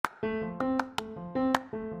It's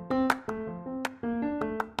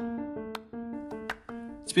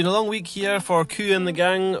been a long week here for Koo and the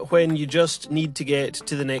gang when you just need to get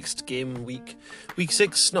to the next game week. Week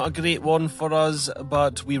 6, not a great one for us,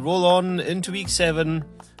 but we roll on into week 7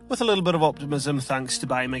 with a little bit of optimism thanks to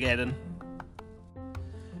Bye-Mageddon.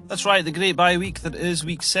 That's right, the great bye week that is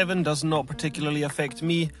week 7 does not particularly affect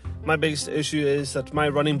me. My biggest issue is that my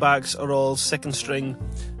running backs are all second string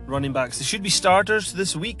running backs. They should be starters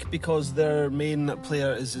this week because their main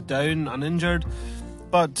player is down and injured.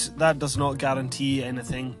 But that does not guarantee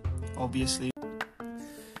anything, obviously.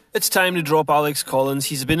 It's time to drop Alex Collins.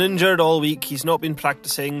 He's been injured all week. He's not been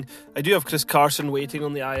practicing. I do have Chris Carson waiting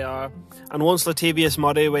on the IR. And once Latavius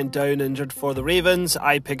Murray went down injured for the Ravens,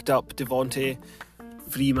 I picked up Devonta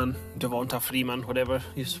Freeman, whatever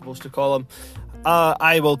you're supposed to call him.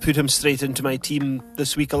 I will put him straight into my team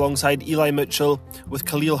this week alongside Eli Mitchell with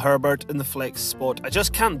Khalil Herbert in the flex spot. I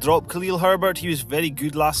just can't drop Khalil Herbert. He was very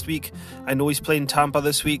good last week. I know he's playing Tampa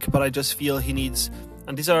this week, but I just feel he needs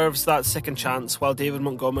and deserves that second chance while David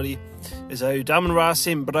Montgomery is out. Amon-Ra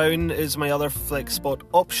St. Brown is my other flex spot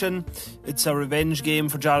option. It's a revenge game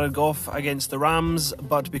for Jared Goff against the Rams,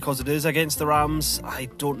 but because it is against the Rams, I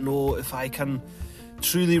don't know if I can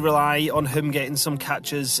truly rely on him getting some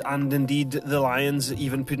catches and indeed the Lions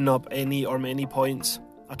even putting up any or many points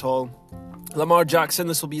at all. Lamar Jackson,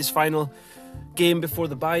 this will be his final game before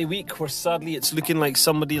the bye week, where sadly it's looking like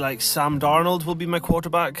somebody like Sam Darnold will be my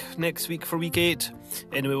quarterback next week for week 8.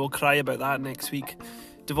 Anyway, we'll cry about that next week.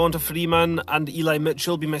 Devonta Freeman and Eli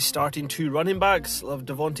Mitchell be my starting 2 running backs. Love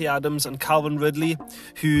Devontae Adams and Calvin Ridley,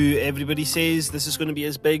 who everybody says this is going to be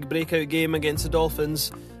his big breakout game against the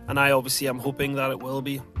Dolphins, and I obviously am hoping that it will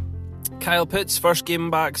be. Kyle Pitts, first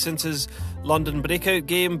game back since his London breakout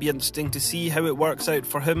game. Be interesting to see how it works out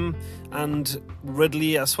for him and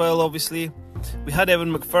Ridley as well, obviously. We had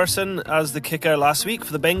Evan McPherson as the kicker last week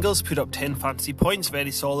for the Bengals, put up 10 fantasy points,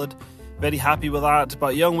 very solid. Very happy with that,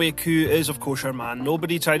 but Younghoe Koo is of course our man.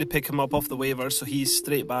 Nobody tried to pick him up off the waivers, so he's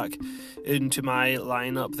straight back into my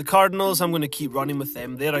lineup. The Cardinals, I'm going to keep running with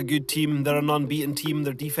them. They're a good team, they're an unbeaten team,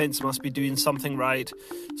 their defense must be doing something right.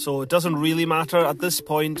 So it doesn't really matter at this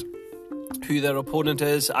point who their opponent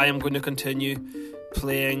is. I am going to continue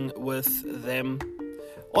playing with them.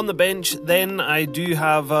 On the bench, then, I do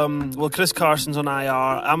have, Chris Carson's on IR,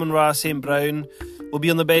 Amon-Ra St. Brown will be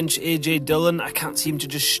on the bench. AJ Dillon, I can't seem to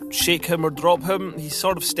just shake him or drop him. He's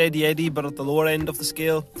sort of steady Eddie, but at the lower end of the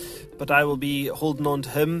scale. But I will be holding on to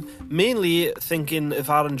him, mainly thinking if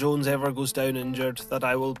Aaron Jones ever goes down injured, that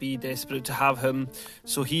I will be desperate to have him.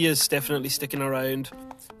 So he is definitely sticking around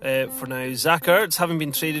for now. Zach Ertz, having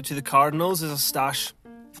been traded to the Cardinals, is a stash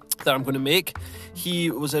that I'm going to make.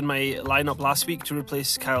 He was in my lineup last week to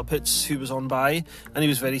replace Kyle Pitts, who was on bye, and he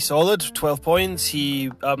was very solid. 12 points,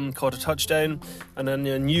 he caught a touchdown, and in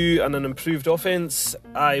a new and an improved offense,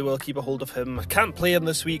 I will keep a hold of him. I can't play him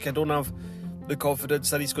this week. I don't have the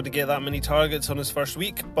confidence that he's going to get that many targets on his first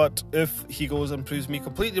week, but if he goes and proves me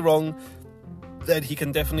completely wrong, then he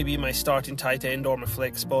can definitely be my starting tight end or my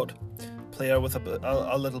flex spot player with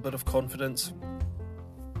a little bit of confidence.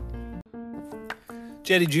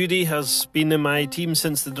 Jerry Jeudy has been in my team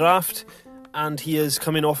since the draft, and he is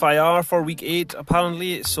coming off IR for week 8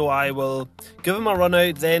 apparently, so I will give him a run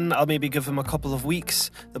out. Then I'll maybe give him a couple of weeks.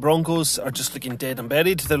 The Broncos are just looking dead and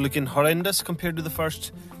buried. They're looking horrendous compared to the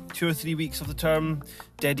first 2 or 3 weeks of the term.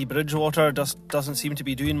 Teddy Bridgewater doesn't seem to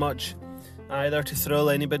be doing much either to thrill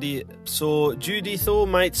anybody. So Jeudy though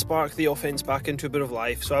might spark the offense back into a bit of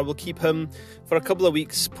life, so I will keep him for a couple of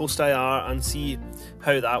weeks post IR and see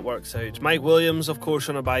how that works out. Mike Williams, of course,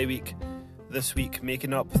 on a bye week this week,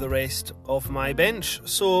 making up the rest of my bench.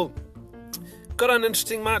 So got an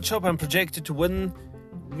interesting matchup. I'm projected to win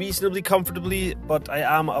reasonably comfortably, but I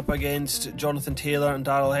am up against Jonathan Taylor and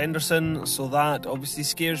Darrell Henderson, so that obviously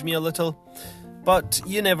scares me a little. But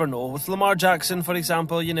you never know. With Lamar Jackson, for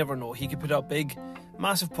example, you never know. He could put up big,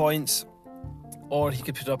 massive points, or he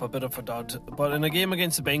could put up a bit of a dud. But in a game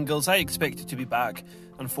against the Bengals, I expect it to be back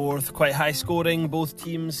and forth, quite high scoring, both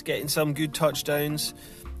teams getting some good touchdowns.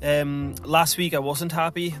 Last week I wasn't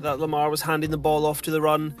happy that Lamar was handing the ball off to the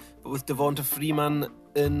run, but with Devonta Freeman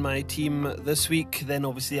in my team this week, then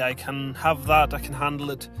obviously I can have that, I can handle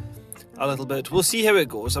it a little bit. We'll see how it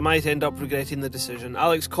goes. I might end up regretting the decision.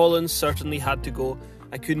 Alex Collins certainly had to go.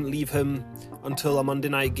 I couldn't leave him until a Monday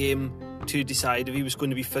night game to decide if he was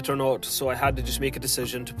going to be fit or not, so I had to just make a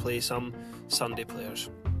decision to play some Sunday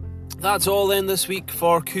players. That's all then this week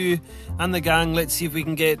for Koo and the gang. Let's see if we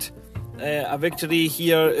can get a victory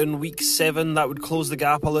here in week 7. That would close the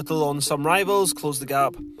gap a little on some rivals, close the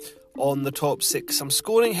gap on the top 6. I'm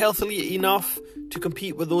scoring healthily enough to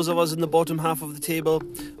compete with those of us in the bottom half of the table,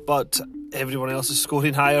 but everyone else is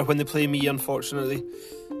scoring higher when they play me, unfortunately.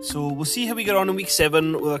 So we'll see how we get on in week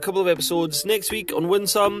 7 with a couple of episodes next week on Win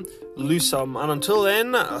Some, Lose Some, and until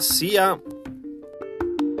then, I'll see ya.